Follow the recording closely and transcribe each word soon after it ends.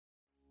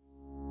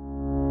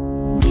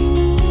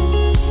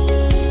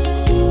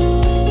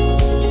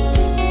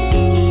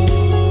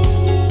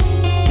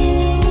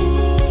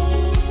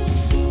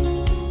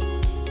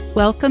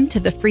Welcome to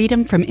the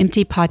Freedom from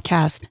Empty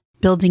podcast,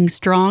 building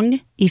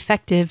strong,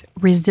 effective,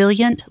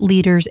 resilient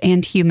leaders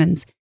and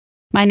humans.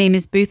 My name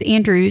is Booth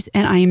Andrews,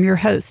 and I am your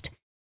host.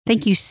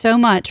 Thank you so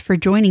much for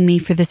joining me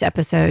for this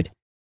episode.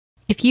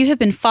 If you have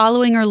been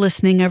following or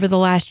listening over the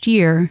last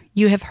year,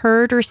 you have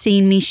heard or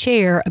seen me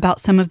share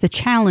about some of the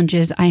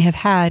challenges I have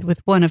had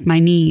with one of my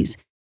knees.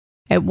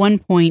 At one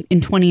point in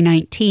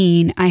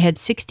 2019, I had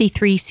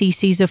 63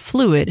 cc's of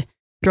fluid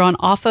drawn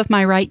off of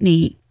my right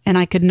knee, and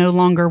I could no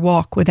longer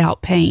walk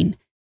without pain.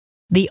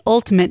 The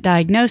ultimate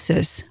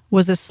diagnosis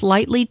was a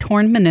slightly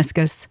torn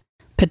meniscus,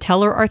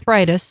 patellar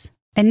arthritis,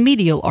 and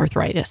medial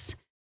arthritis.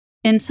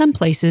 In some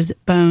places,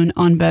 bone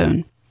on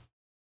bone.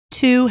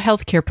 2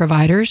 healthcare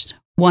providers,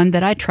 one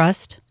that I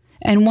trust,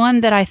 and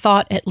one that I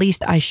thought at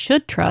least I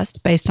should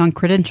trust based on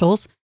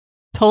credentials,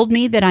 told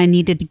me that I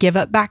needed to give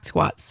up back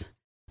squats,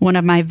 one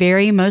of my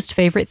very most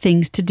favorite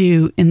things to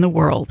do in the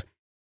world.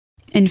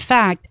 In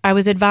fact, I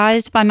was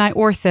advised by my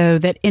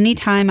ortho that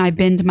anytime I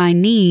bend my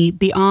knee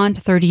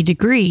beyond 30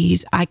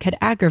 degrees, I could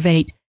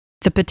aggravate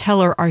the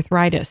patellar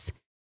arthritis.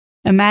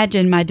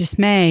 Imagine my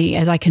dismay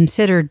as I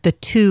considered the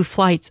 2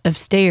 flights of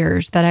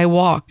stairs that I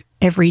walk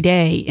every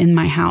day in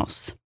my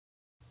house.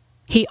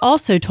 He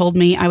also told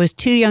me I was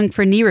too young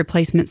for knee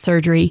replacement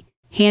surgery,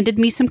 handed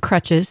me some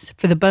crutches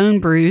for the bone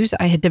bruise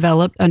I had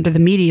developed under the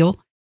medial,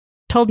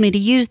 told me to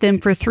use them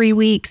for 3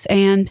 weeks,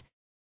 and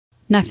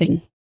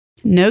nothing.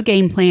 No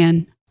game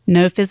plan,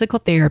 no physical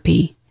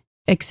therapy,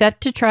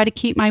 except to try to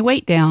keep my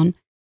weight down,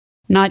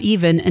 not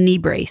even a knee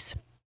brace.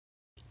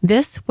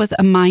 This was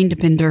a mind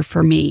bender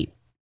for me,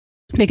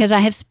 because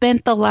I have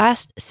spent the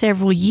last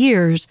several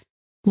years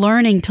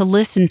learning to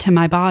listen to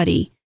my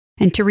body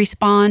and to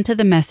respond to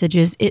the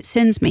messages it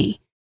sends me.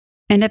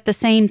 And at the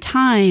same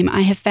time,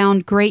 I have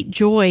found great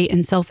joy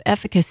and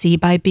self-efficacy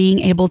by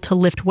being able to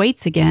lift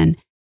weights again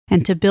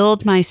and to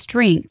build my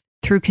strength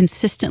through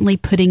consistently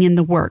putting in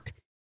the work.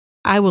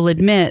 I will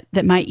admit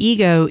that my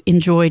ego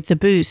enjoyed the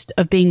boost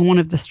of being one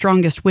of the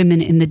strongest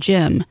women in the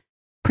gym,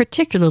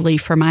 particularly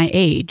for my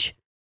age.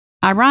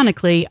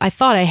 Ironically, I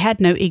thought I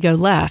had no ego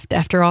left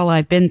after all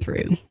I've been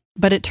through,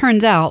 but it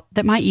turns out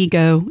that my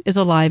ego is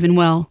alive and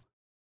well.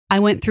 I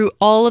went through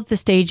all of the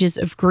stages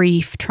of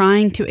grief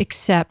trying to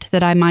accept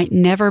that I might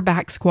never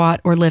back squat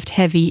or lift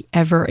heavy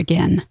ever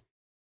again.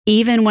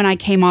 Even when I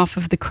came off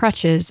of the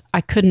crutches,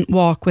 I couldn't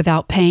walk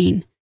without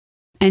pain.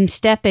 And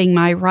stepping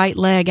my right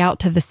leg out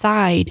to the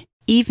side,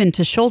 even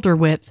to shoulder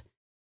width,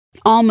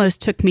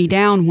 almost took me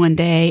down one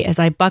day as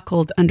I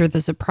buckled under the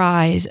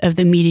surprise of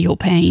the medial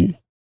pain.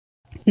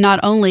 Not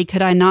only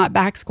could I not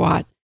back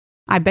squat,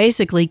 I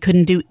basically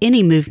couldn't do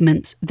any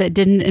movements that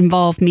didn't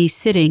involve me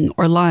sitting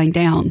or lying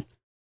down.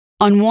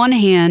 On one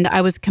hand,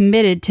 I was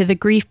committed to the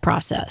grief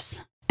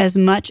process, as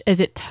much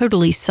as it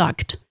totally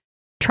sucked,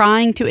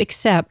 trying to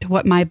accept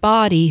what my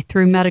body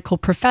through medical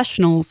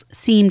professionals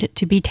seemed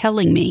to be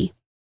telling me.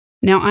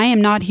 Now, I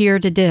am not here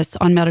to diss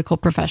on medical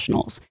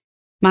professionals.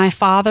 My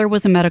father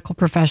was a medical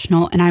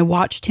professional, and I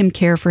watched him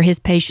care for his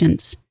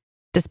patients.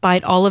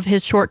 Despite all of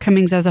his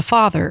shortcomings as a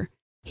father,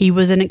 he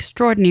was an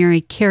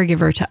extraordinary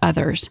caregiver to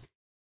others.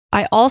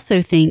 I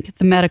also think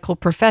the medical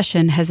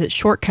profession has its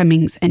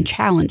shortcomings and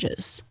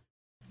challenges.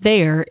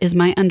 There is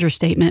my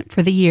understatement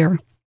for the year.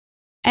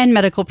 And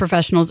medical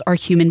professionals are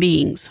human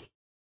beings.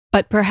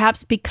 But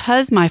perhaps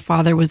because my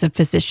father was a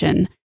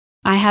physician,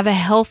 I have a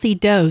healthy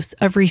dose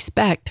of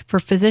respect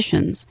for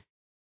physicians.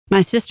 My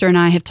sister and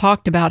I have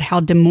talked about how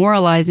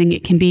demoralizing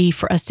it can be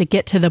for us to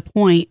get to the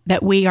point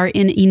that we are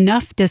in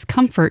enough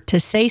discomfort to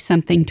say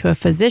something to a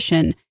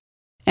physician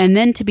and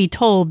then to be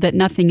told that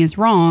nothing is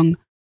wrong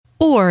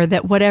or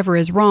that whatever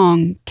is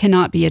wrong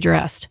cannot be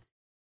addressed.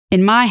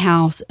 In my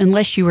house,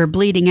 unless you were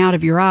bleeding out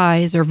of your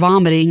eyes or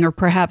vomiting or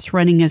perhaps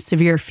running a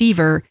severe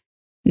fever,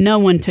 no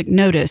one took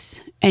notice,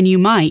 and you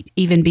might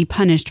even be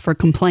punished for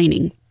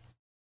complaining.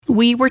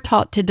 We were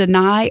taught to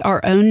deny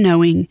our own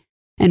knowing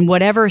and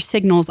whatever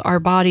signals our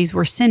bodies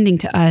were sending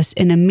to us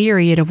in a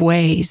myriad of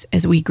ways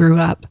as we grew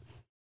up.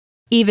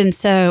 Even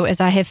so,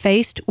 as I have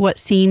faced what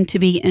seemed to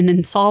be an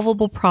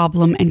insolvable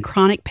problem and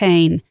chronic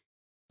pain,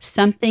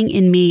 something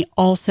in me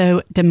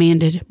also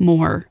demanded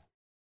more.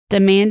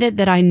 Demanded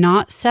that I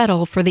not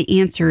settle for the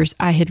answers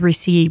I had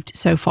received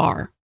so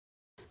far.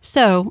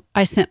 So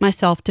I sent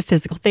myself to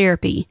physical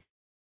therapy.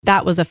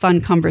 That was a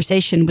fun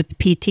conversation with the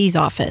PT's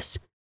office.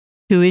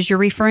 "Who is your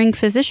referring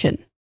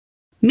physician?"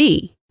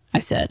 "Me," I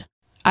said.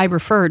 I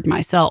referred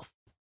myself.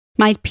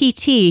 My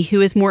PT,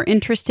 who is more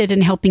interested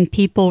in helping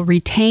people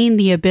retain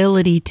the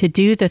ability to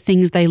do the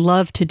things they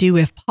love to do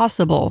if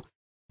possible,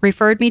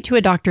 referred me to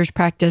a doctor's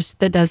practice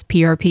that does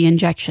PRP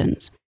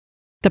injections.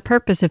 The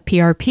purpose of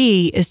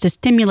PRP is to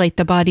stimulate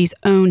the body's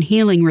own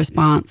healing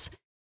response,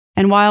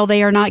 and while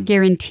they are not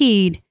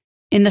guaranteed,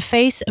 in the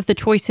face of the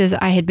choices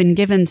I had been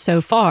given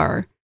so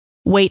far,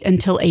 wait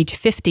until age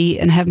 50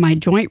 and have my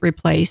joint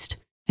replaced,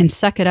 and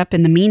suck it up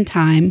in the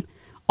meantime,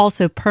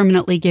 also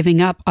permanently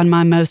giving up on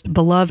my most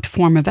beloved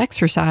form of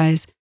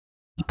exercise,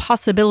 a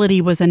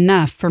possibility was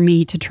enough for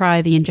me to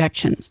try the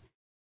injections.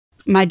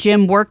 My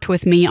gym worked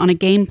with me on a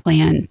game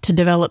plan to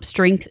develop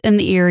strength in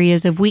the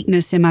areas of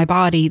weakness in my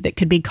body that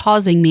could be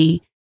causing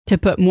me to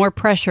put more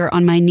pressure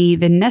on my knee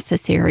than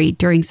necessary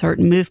during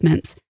certain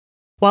movements,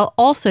 while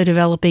also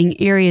developing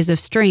areas of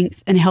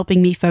strength and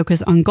helping me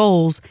focus on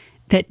goals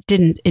that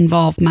didn't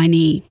involve my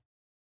knee.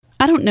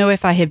 I don't know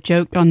if I have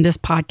joked on this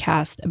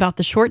podcast about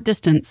the short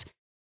distance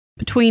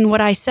between what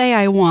I say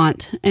I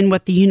want and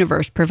what the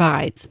universe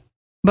provides,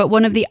 but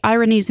one of the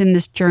ironies in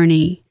this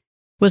journey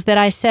was that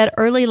I said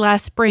early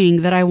last spring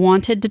that I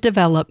wanted to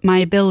develop my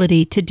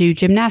ability to do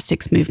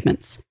gymnastics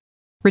movements,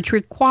 which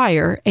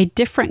require a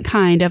different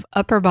kind of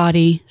upper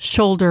body,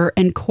 shoulder,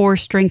 and core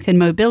strength and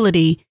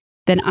mobility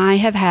than I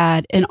have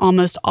had in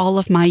almost all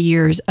of my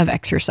years of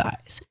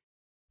exercise.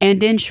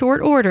 And in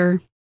short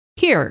order,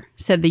 "Here,"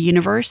 said the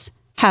universe,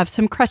 "have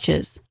some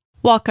crutches.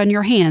 Walk on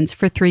your hands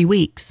for 3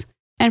 weeks.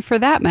 And for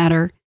that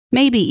matter,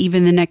 maybe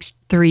even the next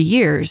 3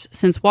 years,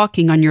 since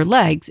walking on your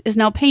legs is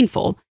now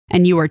painful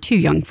and you are too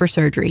young for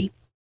surgery."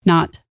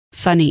 Not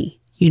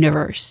funny,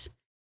 universe.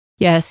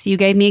 Yes, you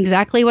gave me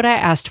exactly what I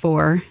asked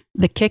for,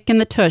 the kick and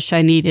the tush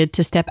I needed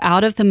to step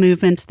out of the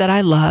movements that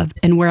I loved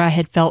and where I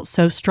had felt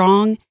so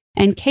strong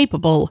and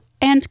capable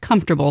and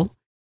comfortable,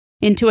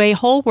 into a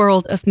whole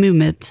world of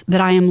movements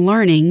that I am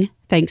learning,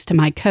 thanks to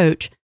my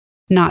coach,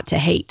 not to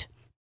hate.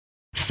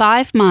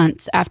 5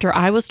 months after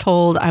I was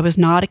told I was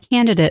not a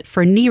candidate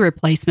for knee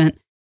replacement,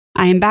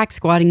 I am back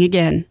squatting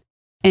again,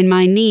 and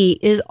my knee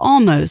is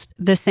almost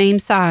the same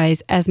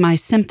size as my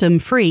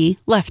symptom-free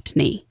left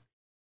knee.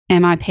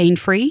 Am I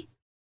pain-free?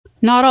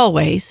 Not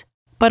always,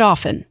 but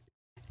often.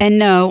 And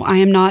no, I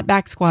am not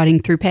back squatting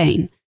through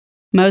pain.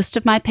 Most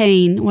of my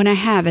pain, when I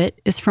have it,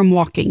 is from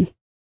walking.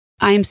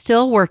 I am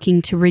still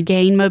working to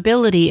regain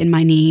mobility in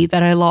my knee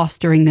that I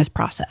lost during this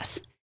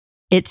process.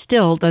 It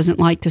still doesn't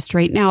like to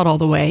straighten out all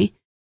the way,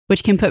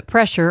 which can put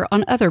pressure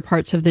on other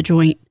parts of the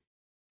joint.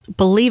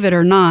 Believe it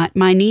or not,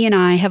 my knee and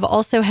I have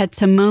also had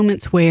some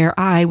moments where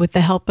I, with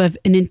the help of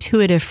an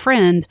intuitive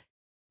friend,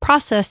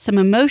 processed some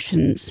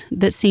emotions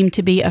that seemed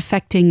to be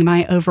affecting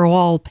my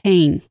overall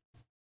pain.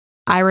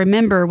 I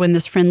remember when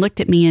this friend looked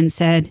at me and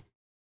said,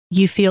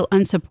 "You feel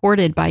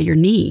unsupported by your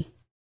knee."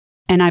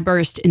 And I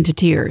burst into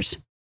tears.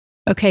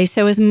 Okay,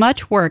 so as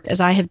much work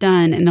as I have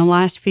done in the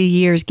last few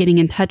years getting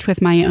in touch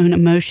with my own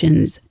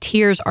emotions,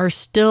 tears are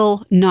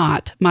still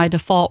not my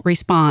default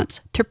response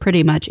to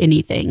pretty much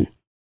anything.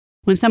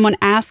 When someone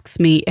asks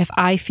me if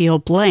I feel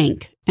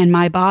blank and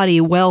my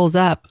body wells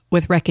up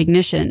with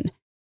recognition,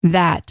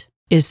 that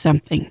is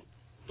something.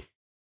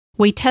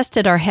 We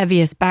tested our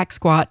heaviest back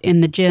squat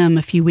in the gym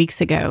a few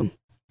weeks ago,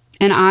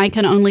 and I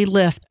can only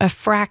lift a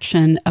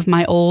fraction of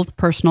my old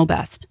personal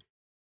best.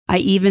 I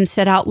even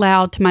said out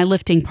loud to my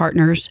lifting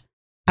partners,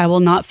 "I will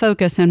not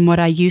focus on what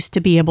I used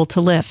to be able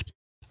to lift.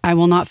 I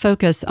will not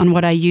focus on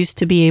what I used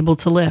to be able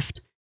to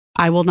lift.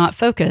 I will not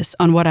focus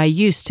on what I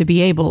used to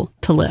be able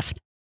to lift."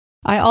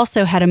 I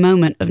also had a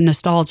moment of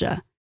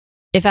nostalgia.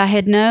 If I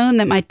had known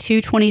that my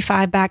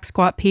 225 back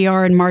squat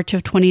PR in March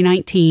of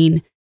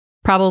 2019,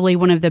 probably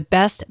one of the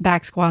best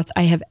back squats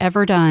I have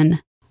ever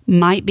done,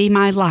 might be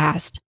my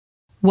last,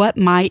 what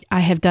might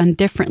I have done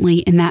differently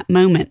in that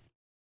moment?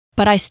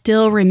 But I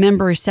still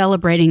remember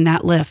celebrating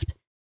that lift,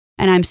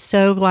 and I'm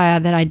so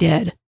glad that I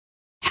did.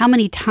 How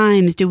many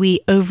times do we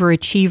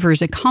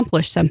overachievers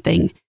accomplish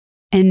something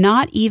and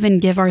not even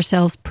give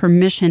ourselves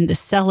permission to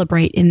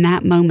celebrate in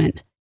that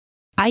moment?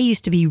 I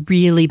used to be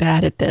really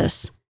bad at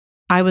this.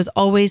 I was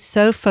always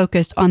so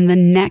focused on the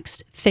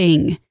next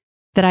thing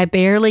that I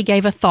barely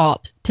gave a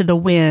thought to the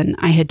win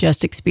I had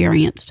just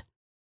experienced.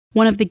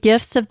 One of the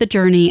gifts of the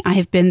journey I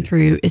have been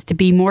through is to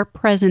be more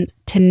present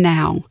to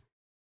now,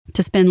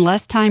 to spend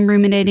less time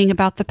ruminating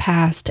about the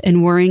past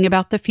and worrying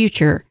about the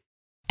future,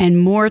 and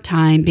more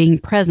time being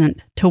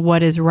present to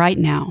what is right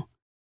now,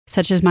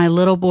 such as my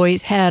little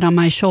boy's head on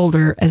my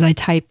shoulder as I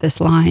type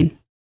this line.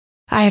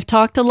 I have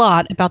talked a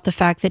lot about the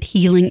fact that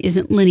healing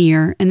isn't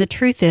linear, and the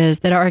truth is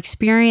that our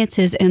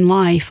experiences in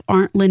life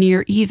aren't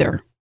linear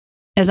either.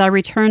 As I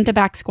return to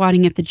back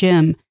squatting at the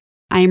gym,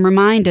 I am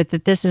reminded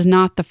that this is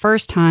not the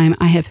first time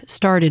I have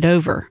started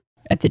over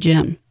at the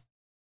gym.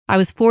 I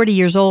was 40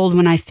 years old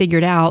when I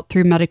figured out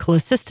through medical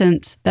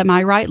assistance that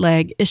my right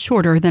leg is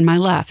shorter than my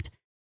left,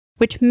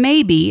 which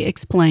maybe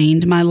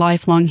explained my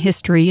lifelong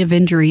history of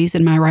injuries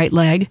in my right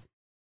leg.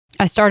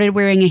 I started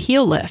wearing a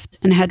heel lift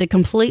and had to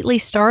completely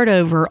start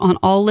over on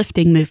all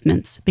lifting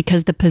movements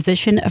because the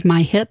position of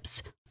my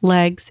hips,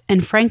 legs,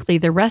 and frankly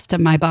the rest of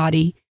my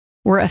body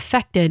were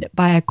affected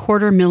by a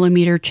 1/4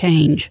 millimeter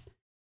change.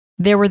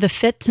 There were the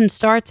fits and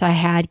starts I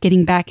had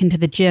getting back into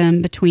the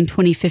gym between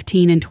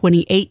 2015 and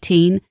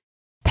 2018,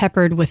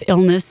 peppered with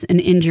illness and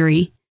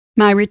injury.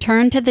 My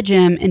return to the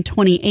gym in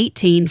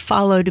 2018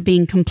 followed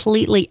being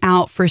completely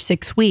out for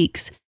 6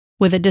 weeks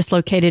with a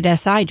dislocated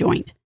SI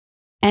joint.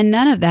 And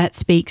none of that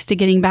speaks to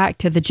getting back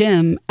to the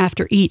gym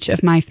after each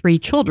of my 3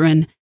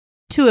 children,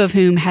 2 of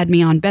whom had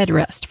me on bed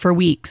rest for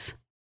weeks.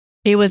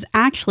 It was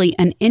actually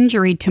an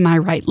injury to my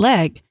right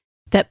leg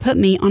that put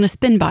me on a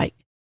spin bike.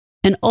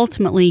 and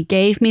ultimately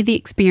gave me the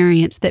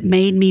experience that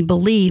made me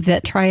believe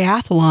that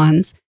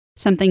triathlons,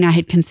 something I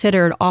had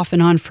considered off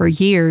and on for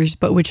years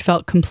but which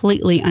felt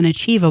completely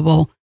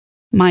unachievable,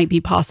 might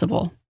be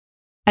possible.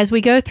 As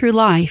we go through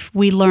life,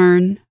 we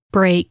learn,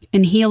 break,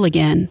 and heal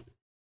again.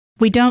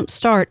 We don't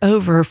start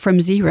over from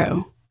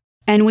zero,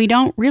 and we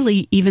don't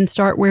really even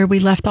start where we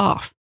left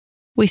off.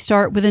 We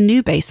start with a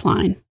new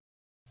baseline.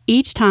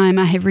 Each time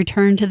I have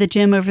returned to the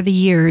gym over the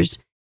years,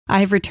 I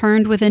have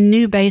returned with a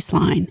new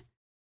baseline.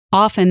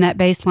 Often that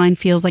baseline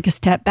feels like a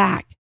step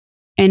back,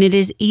 and it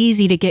is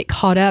easy to get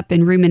caught up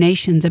in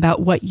ruminations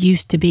about what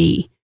used to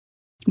be.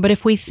 But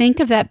if we think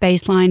of that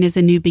baseline as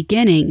a new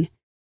beginning,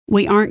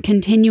 we aren't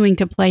continuing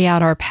to play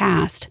out our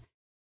past,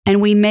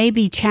 and we may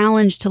be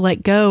challenged to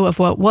let go of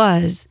what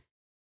was.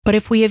 But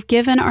if we have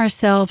given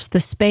ourselves the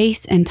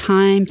space and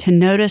time to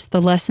notice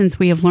the lessons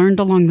we have learned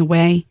along the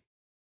way,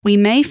 we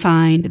may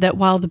find that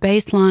while the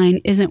baseline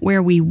isn't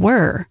where we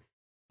were,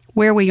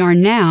 where we are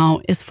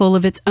now is full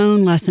of its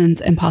own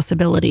lessons and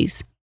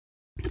possibilities.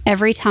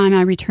 Every time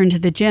I return to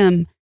the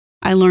gym,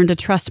 I learn to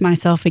trust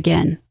myself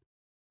again.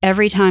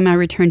 Every time I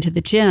return to the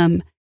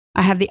gym,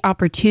 I have the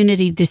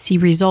opportunity to see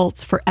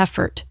results for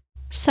effort,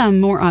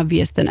 some more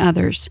obvious than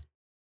others.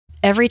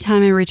 Every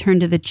time I return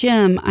to the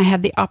gym, I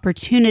have the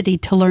opportunity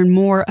to learn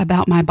more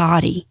about my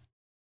body.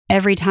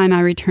 Every time I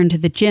return to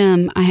the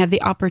gym, I have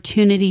the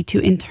opportunity to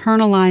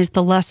internalize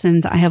the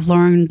lessons I have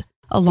learned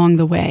along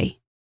the way.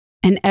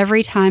 And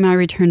every time I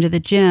return to the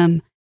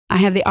gym, I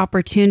have the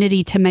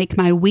opportunity to make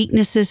my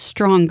weaknesses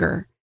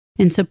stronger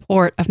in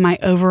support of my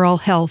overall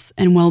health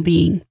and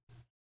well-being.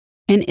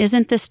 And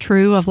isn't this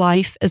true of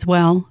life as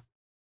well?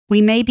 We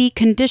may be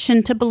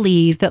conditioned to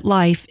believe that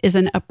life is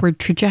an upward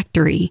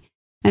trajectory,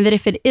 and that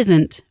if it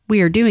isn't,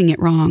 we are doing it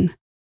wrong.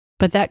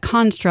 But that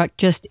construct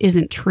just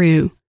isn't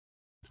true.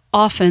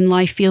 Often,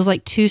 life feels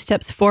like 2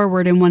 steps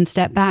forward and 1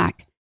 step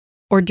back.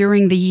 Or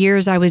during the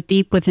years I was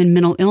deep within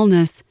mental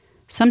illness,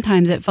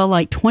 sometimes it felt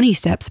like 20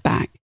 steps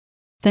back.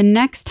 The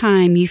next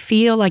time you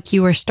feel like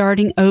you are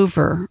starting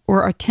over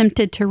or are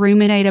tempted to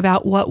ruminate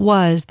about what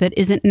was that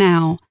isn't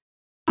now,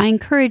 I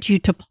encourage you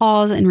to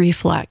pause and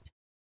reflect.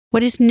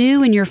 What is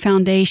new in your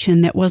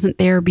foundation that wasn't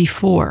there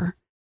before?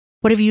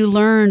 What have you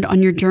learned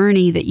on your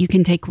journey that you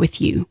can take with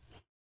you?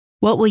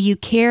 What will you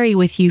carry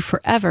with you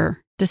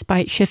forever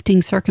despite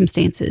shifting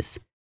circumstances?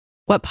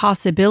 What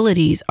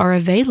possibilities are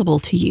available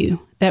to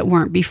you that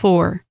weren't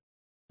before?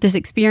 This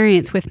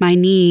experience with my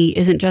knee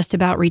isn't just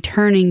about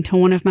returning to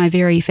one of my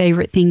very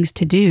favorite things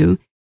to do.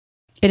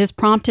 It has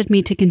prompted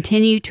me to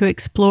continue to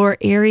explore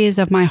areas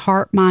of my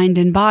heart, mind,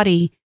 and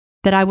body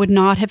that I would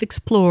not have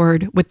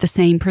explored with the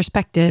same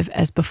perspective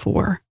as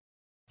before.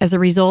 As a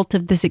result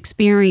of this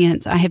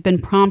experience, I have been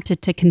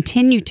prompted to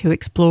continue to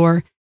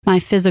explore my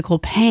physical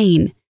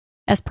pain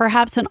as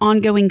perhaps an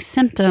ongoing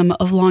symptom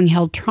of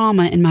long-held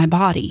trauma in my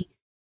body,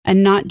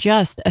 and not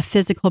just a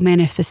physical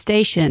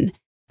manifestation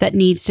that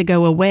needs to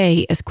go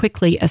away as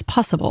quickly as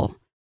possible,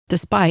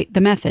 despite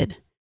the method,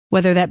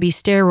 whether that be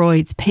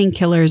steroids,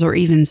 painkillers, or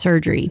even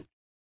surgery.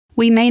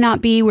 We may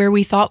not be where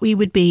we thought we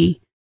would be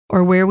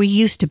or where we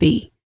used to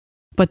be,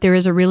 but there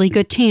is a really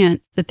good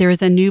chance that there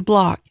is a new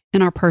block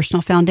in our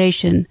personal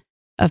foundation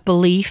of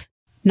belief,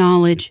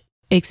 knowledge,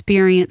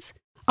 experience,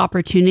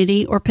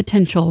 opportunity, or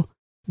potential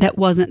that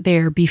wasn't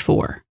there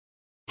before.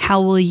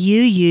 How will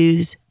you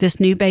use this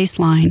new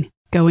baseline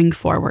going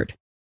forward?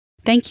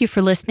 Thank you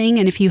for listening,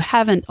 and if you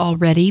haven't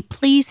already,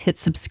 please hit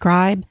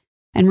subscribe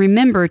and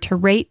remember to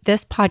rate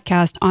this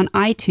podcast on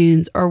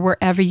iTunes or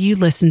wherever you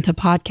listen to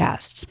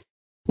podcasts.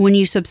 When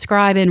you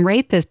subscribe and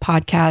rate this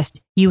podcast,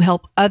 you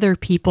help other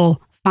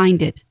people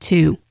find it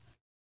too.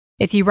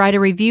 If you write a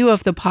review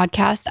of the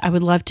podcast, I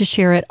would love to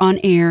share it on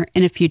air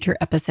in a future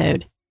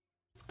episode.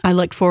 I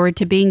look forward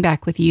to being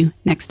back with you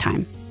next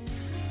time.